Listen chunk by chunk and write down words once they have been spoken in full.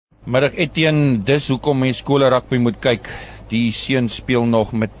Middag Etienne, dis hoekom mens skole rugby moet kyk. Die seuns speel nog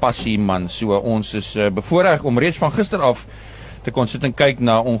met passie man, so ons is bevoorreg om reeds van gister af te kon sit en kyk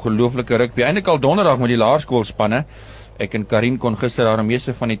na ongelooflike rugby. Eindelik al donderdag met die laerskoolspanne. Ek en Karin kon gister daar die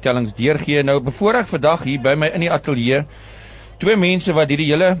meeste van die tellings deurgee. Nou bevoorreg vandag hier by my in die ateljee. Twee mense wat hierdie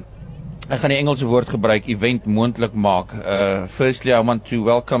hele, ek gaan die Engelse woord gebruik, event moontlik maak. Firstly, I want to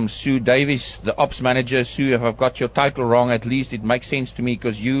welcome Sue Davies, the ops manager. Sue, if I've got your title wrong, at least it makes sense to me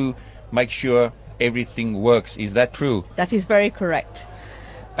because you make sure everything works. Is that true? That is very correct.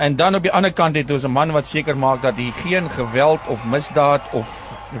 En dan op die ander kant het ons 'n man wat seker maak dat hier geen geweld of misdaad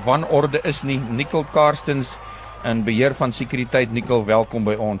of wanorde is nie. Nichol Carstens en beheer van Sekuriteit. Nichol, welkom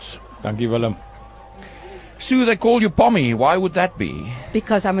by ons. Dankie Willem. Sue, they call you Pommy. Why would that be?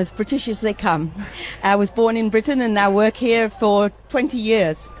 Because I'm as British as they come. I was born in Britain and now work here for 20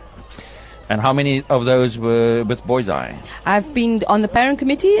 years. And how many of those were with Boys Eye? I've been on the parent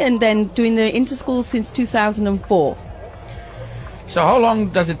committee and then doing the Interskole since 2004. So how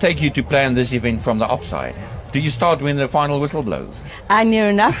long does it take you to plan this event from the upside? Do you start when the final whistle blows? Near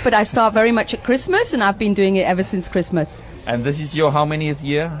enough, but I start very much at Christmas and I've been doing it ever since Christmas. And this is your how manyth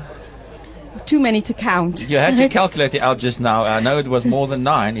year? Too many to count. You had your calculator out just now. I know it was more than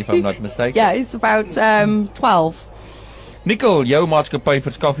 9, if I'm not mistaken. Yeah, it's about 12. Nichol, jou maatskappy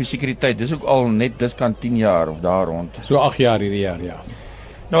verskaf die Sekuriteit. Dis ook al net dis kan 10 jaar of daar rond. So 8 jaar hierdie jaar, ja.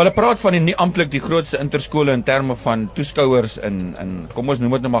 Nou hulle praat van die nie amptelik die grootste interskole in terme van toeskouers in kom ons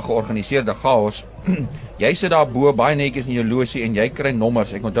noem dit nou maar georganiseerde chaos. Jy sit daar bo baie netjies in jou losie en jy kry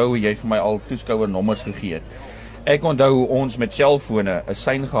nommers. Ek onthou hoe jy vir my al toeskouer nommers gegee het. Ek onthou hoe ons met selfone 'n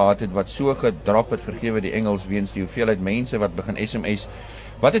sein gehad het wat so gedrap het, vergewe die Engels, weens die hoeveelheid mense wat begin SMS.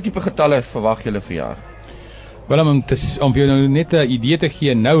 Watter tipe getalle verwag julle vir jaar? Willem, om jou nou net 'n idee te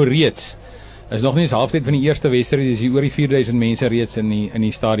gee, nou reeds is nog nie eens halftyd van die eerste wedstryd, dis hier oor die 4000 mense reeds in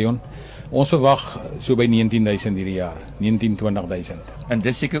die stadion. Ons verwag so by 19000 hierdie jaar, 19000. En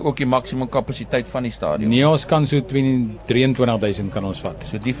dis seker ook die maksimum kapasiteit van die stadion. Nee, ons kan so 23000 kan ons vat.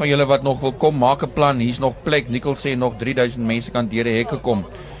 So die van julle wat nog wil kom, maak 'n plan. Hier's nog plek. Nichol sê nog 3000 mense kan deur die hekke kom.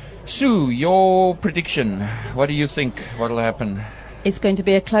 Sue, your prediction. What do you think what will happen? It's going to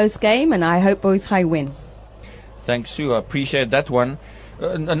be a close game and I hope Boys High win. Thanks, Sue. I appreciate that one.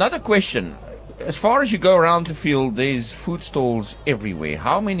 Another question. As far as you go around the field, there's food stalls everywhere.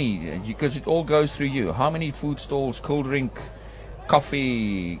 How many, because it all goes through you, how many food stalls, cold drink,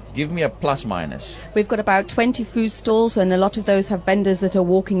 coffee, give me a plus minus? We've got about 20 food stalls and a lot of those have vendors that are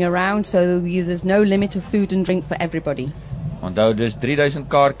walking around, so there's no limit of food and drink for everybody. Onthou, dis 3000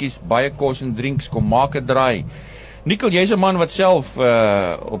 kaartjies, baie kos en drinks, kom maak 'n draai. Nichol, jy's 'n man wat self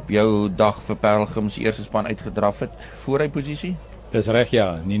op jou dag vir Pelgrim se eerste span uitgedraf het, voor hy posisie? Dis reg,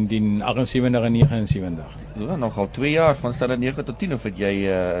 ja, 1978 en 79. Ja, nogal 2 jaar van stelle 9 tot 10 of het jy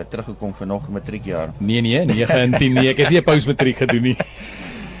teruggekom vir nog 'n matriekjaar? Nee, 9 en 10 nee, ek het nie 'n pousmatriek gedoen nie.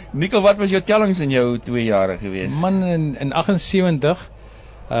 Nichol, wat was jou tellings in jou 2 jare gewees? Man, in 78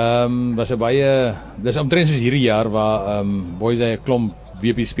 was 'n baie, dis omtrent soos hierdie jaar waar Boys hy 'n klomp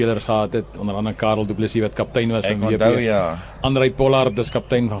WP spelers gehad het, onder andere Karel Du Plessis wat kaptein was van WP. Ek onthou, ja. Andrei Pollard is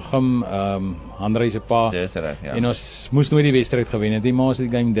kaptein van Gim, Andrei se pa. Dis reg, ja. En ons moes nooit die wedstryd gewen het nie, maar ons het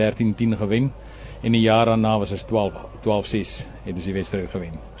die game 13-10 gewen. En die jaar daarna was ons 12-6 het ons die wedstryd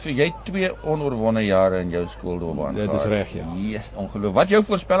gewen. So jy het 2 onoorwonde jare in jou skoolloopbaan gehad. Dit is reg, ja. Yes, ongelooflik. Wat is jou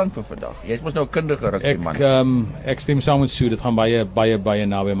voorspelling vir vandag? Jy's mos nou 'n kundige rugbyman. Ek stem saam met Sue, dit gaan baie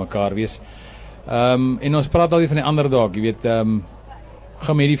naby mekaar wees. En ons praat altyd van die underdog, jy weet,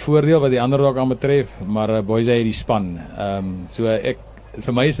 Gim het die voordeel wat die underdog aan betref, maar Boys het die span. So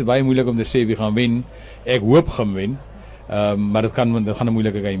vir my is dit baie moeilik om te sê wie gaan wen. Ek hoop Gim wen. Maar dit gaan 'n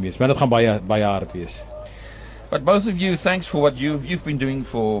moeilike game wees, maar dit gaan baie hard wees. But both of you, thanks for what you've been doing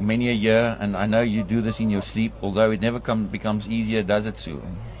for many a year, and I know you do this in your sleep, although it never becomes easier, does it, Sue?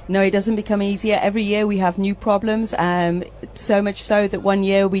 No, it doesn't become easier. Every year we have new problems, so much so that one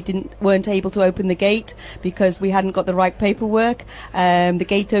year we weren't able to open the gate because we hadn't got the right paperwork. The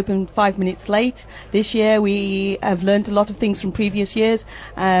gate opened 5 minutes late. This year we have learned a lot of things from previous years.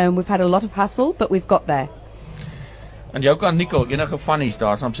 We've had a lot of hassle, but we've got there. En jou kan Nichol, enige funnies,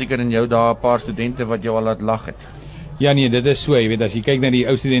 daar's dan seker in jou daar 'n paar studente wat jou al laat lag het. Ja nee, dit is so, jy weet, as jy kyk na die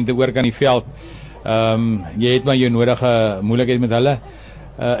ou studente oor kan die veld, jy het maar jou nodige moeilikheid met hulle.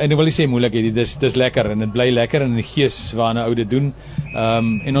 En ek wil nie sê moeilikheid, dis lekker en dit bly lekker in die gees waarna ou dit doen.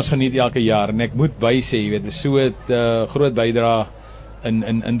 En ons geniet elke jaar en ek moet by sê, jy weet, dis so 'n groot bydrae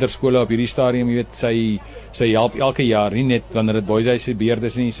in Interskole op hierdie stadium, jy weet, sy help elke jaar, nie net wanneer dit Boys se beurt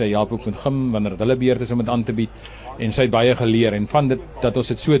is nie, sy help ook met Gim wanneer dit hulle beurt is om dit aan te bied en sy het baie geleer en van dit dat ons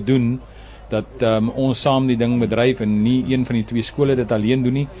dit so doen dat ons saam die ding bedryf en nie een van die twee skole dit alleen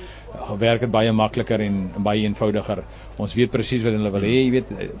doen nie. Werk dit baie makliker en baie eenvoudiger. Ons weet presies wat hulle wil hê, jy weet,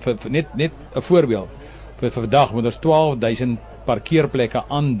 net 'n voorbeeld. Vir vandag moet ons 12.000 parkeerplekke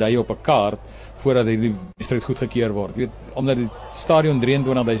aandui op 'n kaart voordat die wedstryd goedgekeur word. Jy weet, omdat die stadion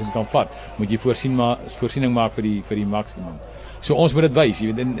 23.000 kan vat, moet jy voorsiening maak vir die maksimum. So ons moet dit wys,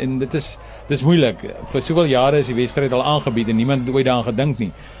 jy weet, en dit is moeilik. Vir soveel jare is die wedstryd al aangebied en niemand het ooit daaraan gedink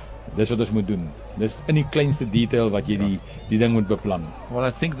nie. Dis wat ons moet doen. Dis in die kleinste detail wat jy die ding moet beplan. Well,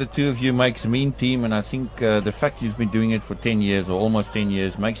 I think the two of you makes a mean team, and I think the fact you've been doing it for 10 years or almost 10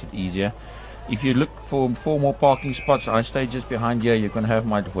 years makes it easier. If you look for 4 more parking spots, I stay just behind here. You can have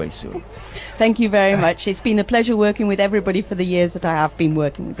my way soon. Thank you very much. It's been a pleasure working with everybody for the years that I have been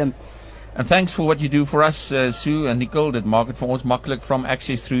working with them. And thanks for what you do for us, Sue and Nichol. Dit maak dit vir ons maklik from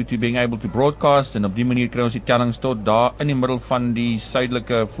access through to being able to broadcast, en op die manier kry ons die tellings tot daar in die middel van die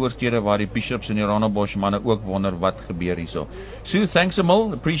suidelike voorstede waar die Bishops en die Rondebosch manne ook wonder wat gebeur hierso. Sue, thanks a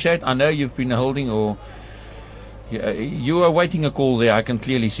mil. Appreciate. I know you've been holding or you are waiting a call there. I can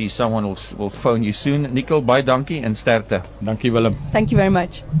clearly see someone will phone you soon. Nichol, baie dankie en sterkte. Dankie Willem. Thank you very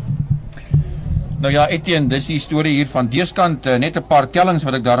much. Nou ja, Etienne, dis die storie hier van deurskant, net 'n paar tellings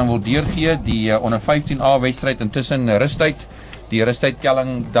wat ek daarin wil deurgee. Die onder 15A wedstryd intussen rustyd. Die rustyd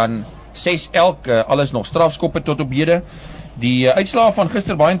telling dan 6 elk, alles nog strafskoppe tot op hede. Die uitslae van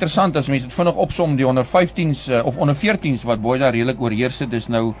gister baie interessant as mense dit vinnig opsom, die onder 15s of onder 14s wat boys daar redelik oorheers het, dis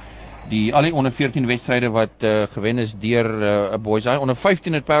nou al die onder 14 wedstryde wat gewen is deur boys daar. Onder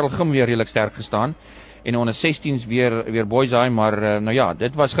 15 het Parel Gim weer redelik sterk gestaan. En onder 16s weer boys high, maar nou ja,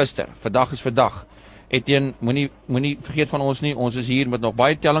 dit was gister. Vandag is vandag. Etienne, moenie vergeet van ons nie. Ons is hier met nog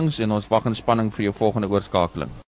baie tellings en ons wag in spanning vir jou volgende oorskakeling.